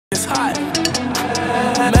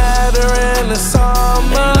Matter in the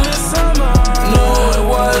summer, knew it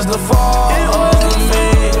was the fall of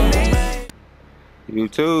me.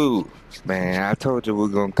 YouTube, man, I told you we're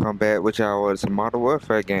gonna come back with y'all with some Modern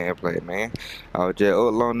Warfare gameplay, man. I was just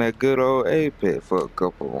up on that good old A-Pit for a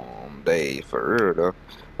couple days, for real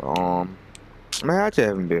though. Man, I just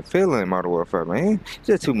haven't been feeling Modern Warfare, man.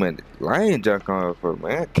 Just too many lane junk on for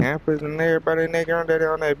man. Campers and everybody in that ground that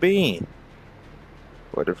on that beam.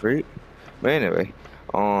 What the freak? But anyway,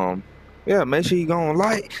 yeah, make sure you go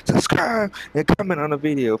like, subscribe, and comment on the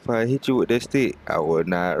video if I hit you with this stick. I would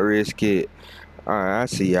not risk it. Alright, I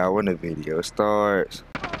see y'all when the video starts.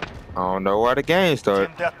 I don't know why the game started.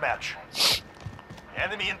 Team deathmatch.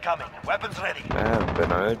 Enemy incoming. Weapons ready. Man, I haven't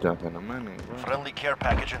been on that junk in a minute, bro. Friendly care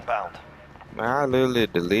package inbound. Man, I literally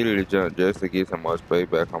deleted the junk just to get some more space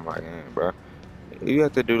back on my game, bro. You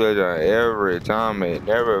have to do that junk every time. It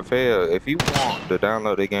never fails. If you want to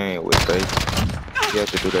download the game with space, you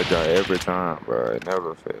have to do that junk every time, bro. It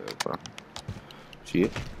never fails, bro.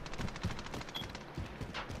 Shit.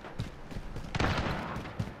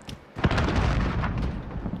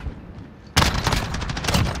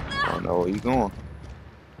 I don't know where you going.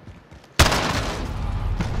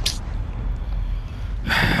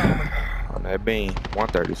 On that beam,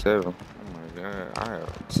 137. Oh my god.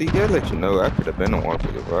 See, that let you know I could have been on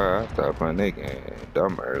 155. I stopped playing that game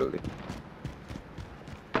dumb early.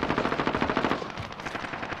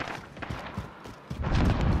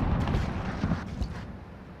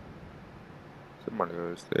 Somebody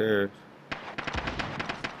goes upstairs.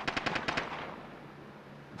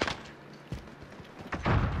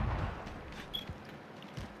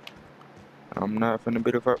 I'm not finna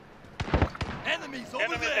beat up. Enemies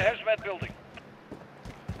over there. Hazmat building.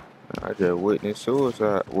 I just witnessed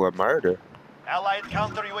suicide. Well, murder. Allied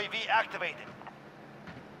counter UAV activated.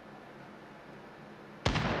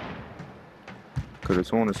 Could've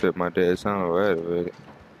sworn to set my dead sound activated.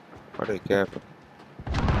 Why they capping?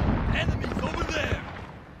 Enemies over there.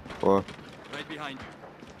 What? Right behind you.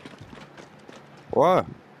 What?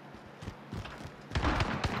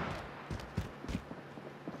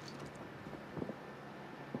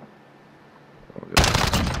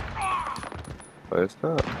 Let's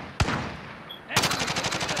stop.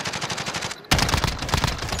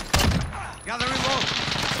 Gather reload.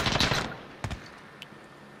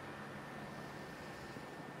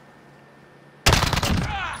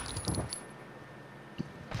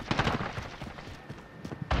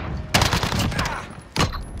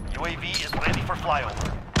 UAV is ready for flyover.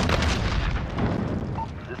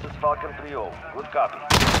 This is Falcon 3-0. Good copy.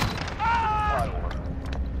 Flyover.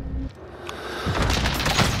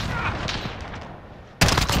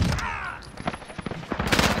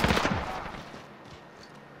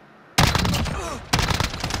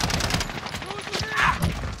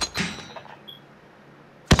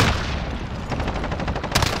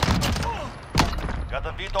 Got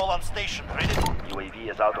the VTOL on station, ready? UAV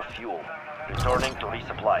is out of fuel. Returning to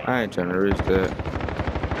resupply. I ain't trying to reach that.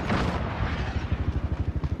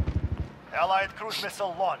 Allied cruise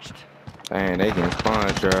missile launched. Dang, they can spawn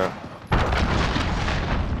trap.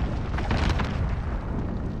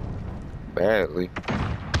 Badly.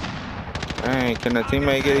 Dang, can a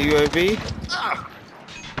teammate get a UAV?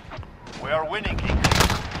 We are winning.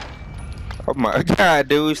 Oh my god,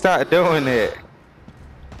 dude, stop doing that.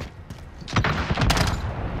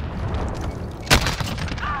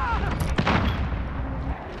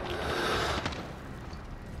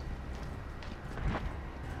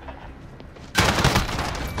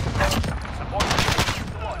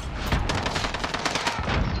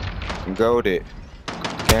 Goated.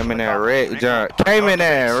 Came in that red junk. Came in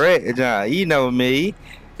that red junk. You know me.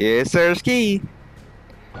 Yes, sir, ski.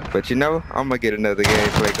 But you know, I'm gonna get another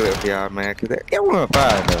gameplay clip for y'all, man, cause it wasn't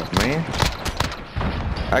fire enough, man.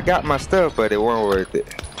 I got my stuff, but it wasn't worth it.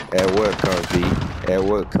 At what cost, B? At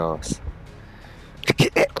what cost?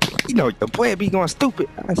 You know, your boy be going stupid.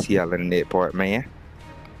 I see y'all in that part, man.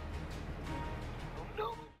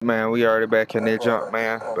 Man, we already back in that jump,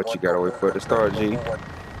 man. But you gotta wait for it to start, G.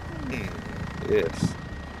 Yes.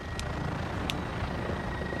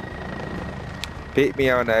 Pick me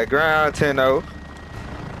on that ground, 10-0.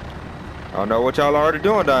 I don't know what y'all already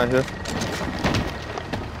doing down here.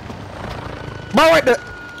 Boy, what the?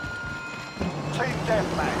 Team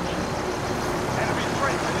deathmatch. Enemy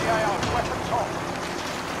strength in the AR. Weapons off.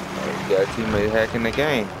 Oh, you got a teammate hacking the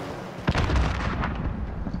game.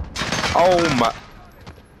 Oh my.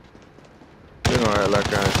 You're gonna act like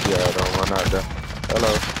I ain't see y'all don't run out there.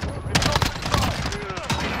 Hello.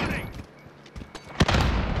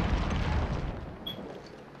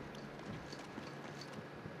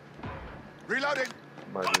 Reloading.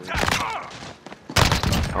 Contact.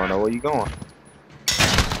 don't know where you going.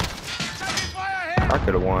 I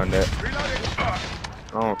could have won that. I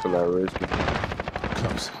don't feel like risking.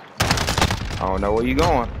 Close. I don't know where you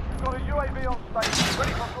going. Got a UAV on station,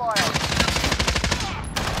 ready for flyover.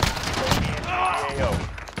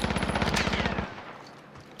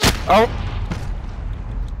 Oh!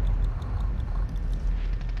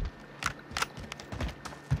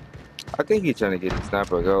 I think he's trying to get the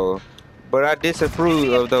sniper goal, but I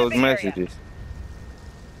disapprove of those messages.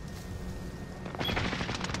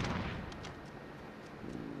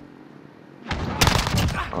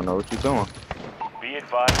 I don't know what you're doing. Be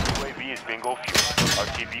advised, UAV is bingo fuel.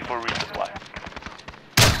 RTB for resupply.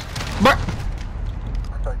 But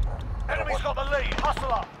Enemy's got the lead,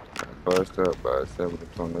 hustle up. bust up by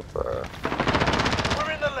 7-25.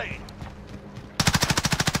 We're in the lead.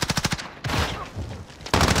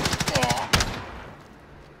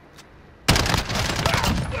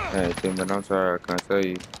 Hey, Tim, but I'm sorry, I can't tell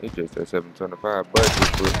you. It's just a 725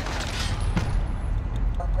 budget.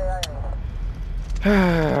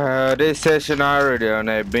 This session already on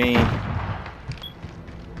that beam.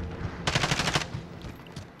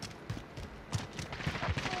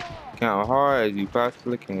 Count hard as you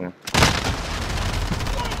possibly can.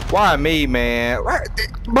 Why me, man?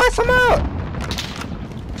 Bust him up!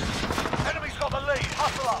 Enemy's got the lead,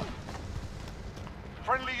 hustle up.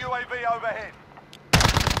 Friendly UAV overhead.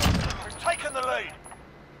 We've taken the lead.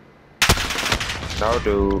 No,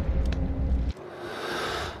 dude.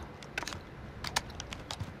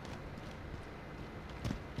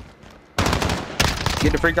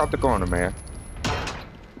 Get the freak out the corner, man.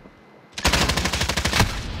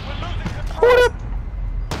 What up?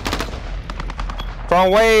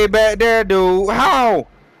 From way back there, dude. How?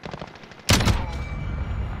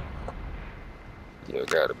 You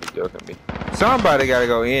gotta be joking me. Somebody gotta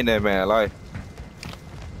go in there, man. Like,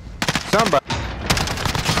 somebody.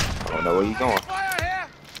 I don't know where you going.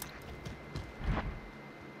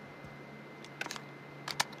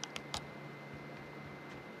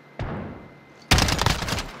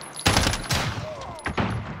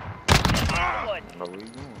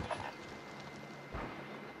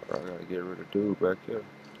 I gotta get rid of dude back here.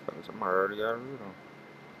 Somebody already got rid of him.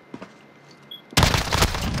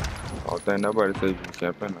 I don't think nobody says you can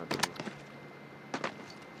camp in out there.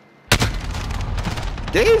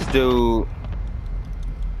 This dude.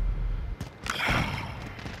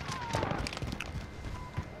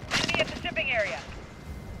 Enemy at the shipping area.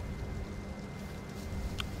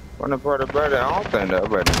 Funny part about it, I don't think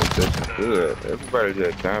nobody in this session is good. Everybody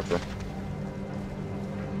just camping.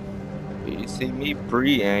 You see me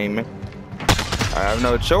pre-aiming. I have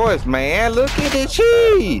no choice, man. Look at the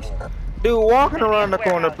cheese. Dude walking around the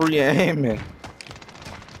corner pre-aiming.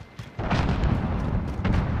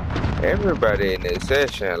 Everybody in this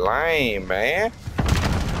session lame, man.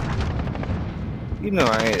 You know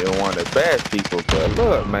I ain't the one that bash people, but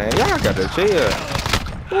look, man, y'all gotta chill.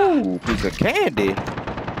 Ooh, piece of candy.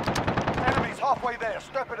 Enemy's halfway there,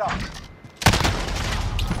 step it up.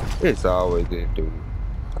 It's always this dude.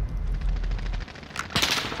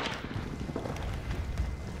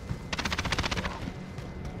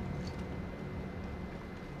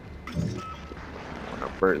 When I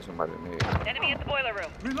break somebody in the head. Enemy at the boiler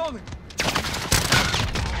room. Reloading.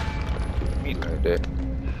 Me like that.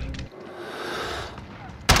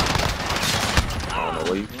 I don't know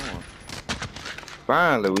where you going.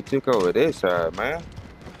 Finally, we took over this side, man.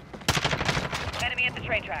 Enemy at the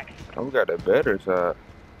train tracks. Oh, we got a better side.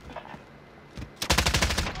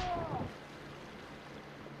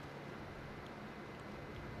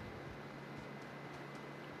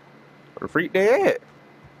 Where the freak they at?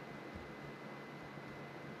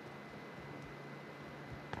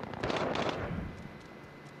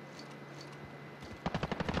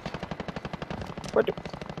 What the?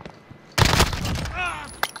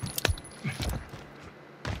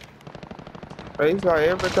 It's like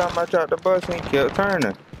every time I dropped the bus, he kept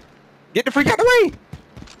turning. Get the freak out the way!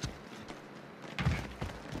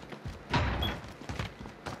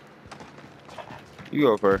 You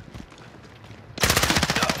go first.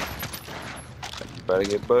 You better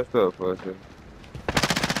get busted up for a second.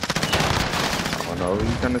 I don't know who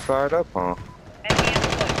you gonna slide up on. Enemy at the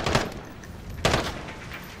boiler.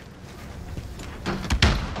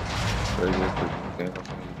 Very good. Damn,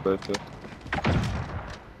 I'm busted.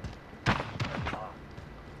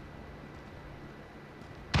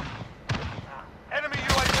 Enemy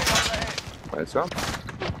UAV overhead. Like something.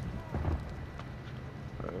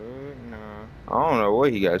 No. I don't know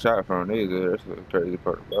where he got shot from either. That's the crazy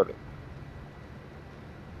part about it.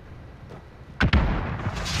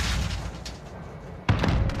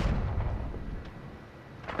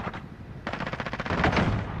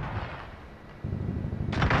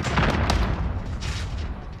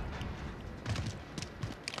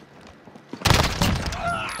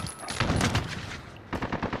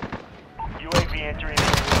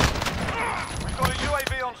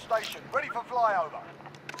 on station, ready for flyover.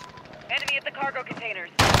 Enemy at the cargo containers.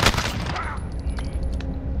 Got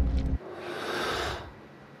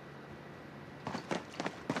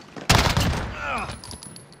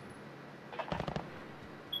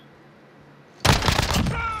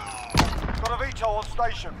a VTOL on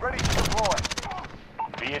station, ready to deploy.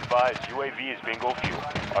 Be advised, UAV is bingo fuel.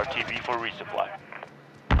 RTB for resupply.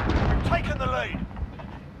 We've taken the lead.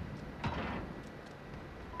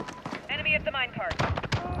 Enemy at the minecart.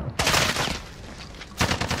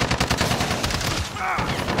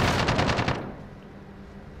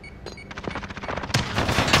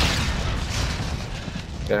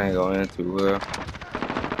 That ain't going in too well.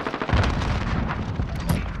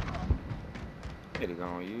 They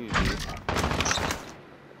gonna use you.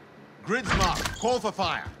 Grid's marked. Call for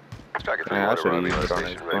fire. Man, I should have used it on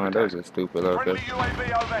this one. That was a stupid little Friendly bit.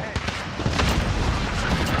 UAV overhead.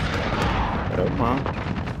 Come on.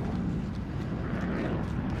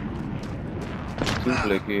 Two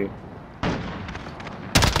flick here.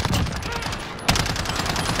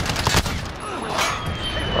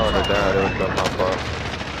 Oh, they died. It was my fault.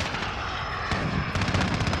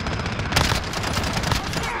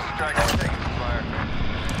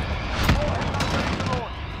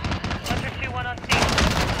 Hunter 2-1 on station.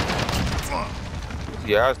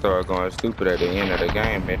 Yeah, I started going stupid at the end of the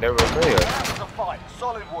game. It never failed. That was a fight.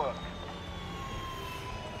 Solid work.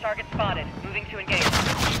 Target spotted. Moving to engage.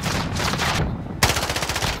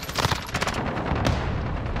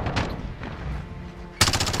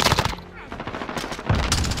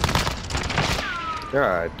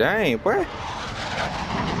 God dang, boy.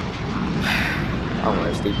 I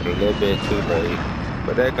went stupid a little bit too late.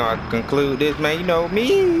 But that's gonna conclude this, man. You know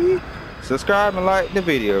me. Subscribe and like the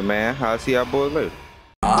video, man. I'll see y'all boys later.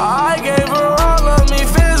 I gave her